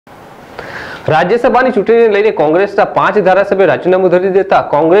રાજ્યસભાની ચૂંટણીને લઈને કોંગ્રેસના 5 ધારાસભ્યો રાજીનામું ધરી દેતા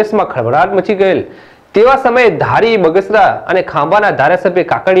કોંગ્રેસમાં ખળભળાટ મચી ગયેલ તેવા સમયે ધારી, બગસરા અને ખાંભાના ધારાસભ્ય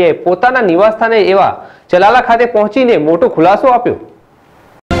કાકડિયાએ પોતાના નિવાસસ્થાને એવા ચલાલા ખાતે પહોંચીને મોટો ખુલાસો આપ્યો।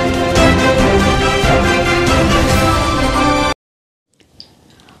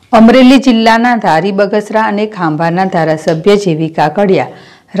 અમરેલી જિલ્લાના ધારી, બગસરા અને ખાંભાના ધારાસભ્ય જેવી કાકડિયા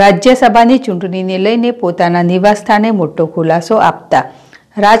રાજ્યસભાની ચૂંટણીને લઈને પોતાના નિવાસસ્થાને મોટો ખુલાસો આપતા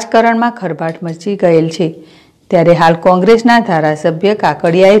રાજકારણમાં ખળભળાટ મચી ગયેલ છે। ત્યારે હાલ કોંગ્રેસના ધારાસભ્ય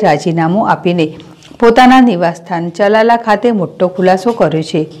કાકડિયાએ રાજીનામું આપીને પોતાના નિવાસસ્થાન ચલાલા ખાતે મોટો ખુલાસો કર્યો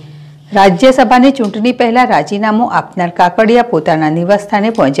છે। રાજ્યસભાની ચૂંટણી પહેલા રાજીનામું આપનાર કાકડિયા પોતાના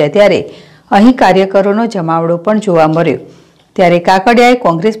નિવાસસ્થાને પહોંચ્યા ત્યારે અહીં કાર્યકરોનો જમાવડો પણ જોવા મળ્યો। ત્યારે કાકડિયાએ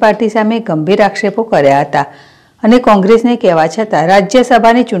કોંગ્રેસ પાર્ટી સામે ગંભીર આક્ષેપો કર્યા હતા અને કોંગ્રેસને કહેવા છતાં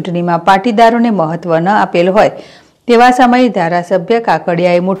રાજ્યસભાની ચૂંટણીમાં પાટીદારોને મહત્વ ન આપેલ હોય તેવા સમયે ધારાસભ્ય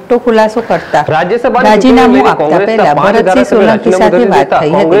કાકડિયાએ મોટો ખુલાસો કરતા રાજીનામું આપતા પહેલા ભરતસિંહ સોલંકી સાથે વાત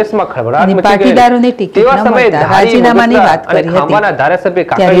થઈ હતી અને પાટીદારોને ટિકિટ ન મળતા રાજીનામાની વાત કરી હતી।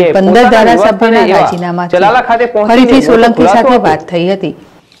 ત્યારે 15 ધારાસભ્યોના રાજીનામાથી ફરીથી સોલંકી સાથે વાત થઈ હતી।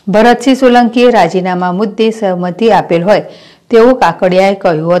 ભરતસિંહ સોલંકીએ રાજીનામા મુદ્દે સહમતિ આપેલ હોય તેવું કાકડિયાએ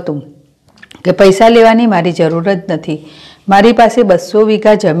કહ્યું હતું કે પૈસા લેવાની મારી જરૂર જ નથી, મારી પાસે 200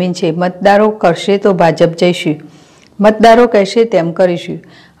 વીઘા જમીન છે, મતદારો કરશે તો ભાજપ જઈશું, મતદારો કહેશે તેમ કરીશું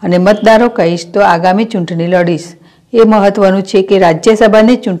અને મતદારો કહીશ તો આગામી ચૂંટણી લડીશ। એ મહત્વનું છે કે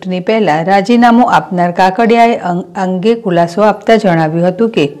રાજ્યસભાની ચૂંટણી પહેલા રાજીનામું આપનાર કાકડિયાએ અંગે ખુલાસો આપતા જણાવ્યું હતું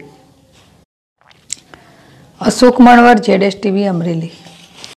કે અશોક મણવર, ZSTV, અમરેલી।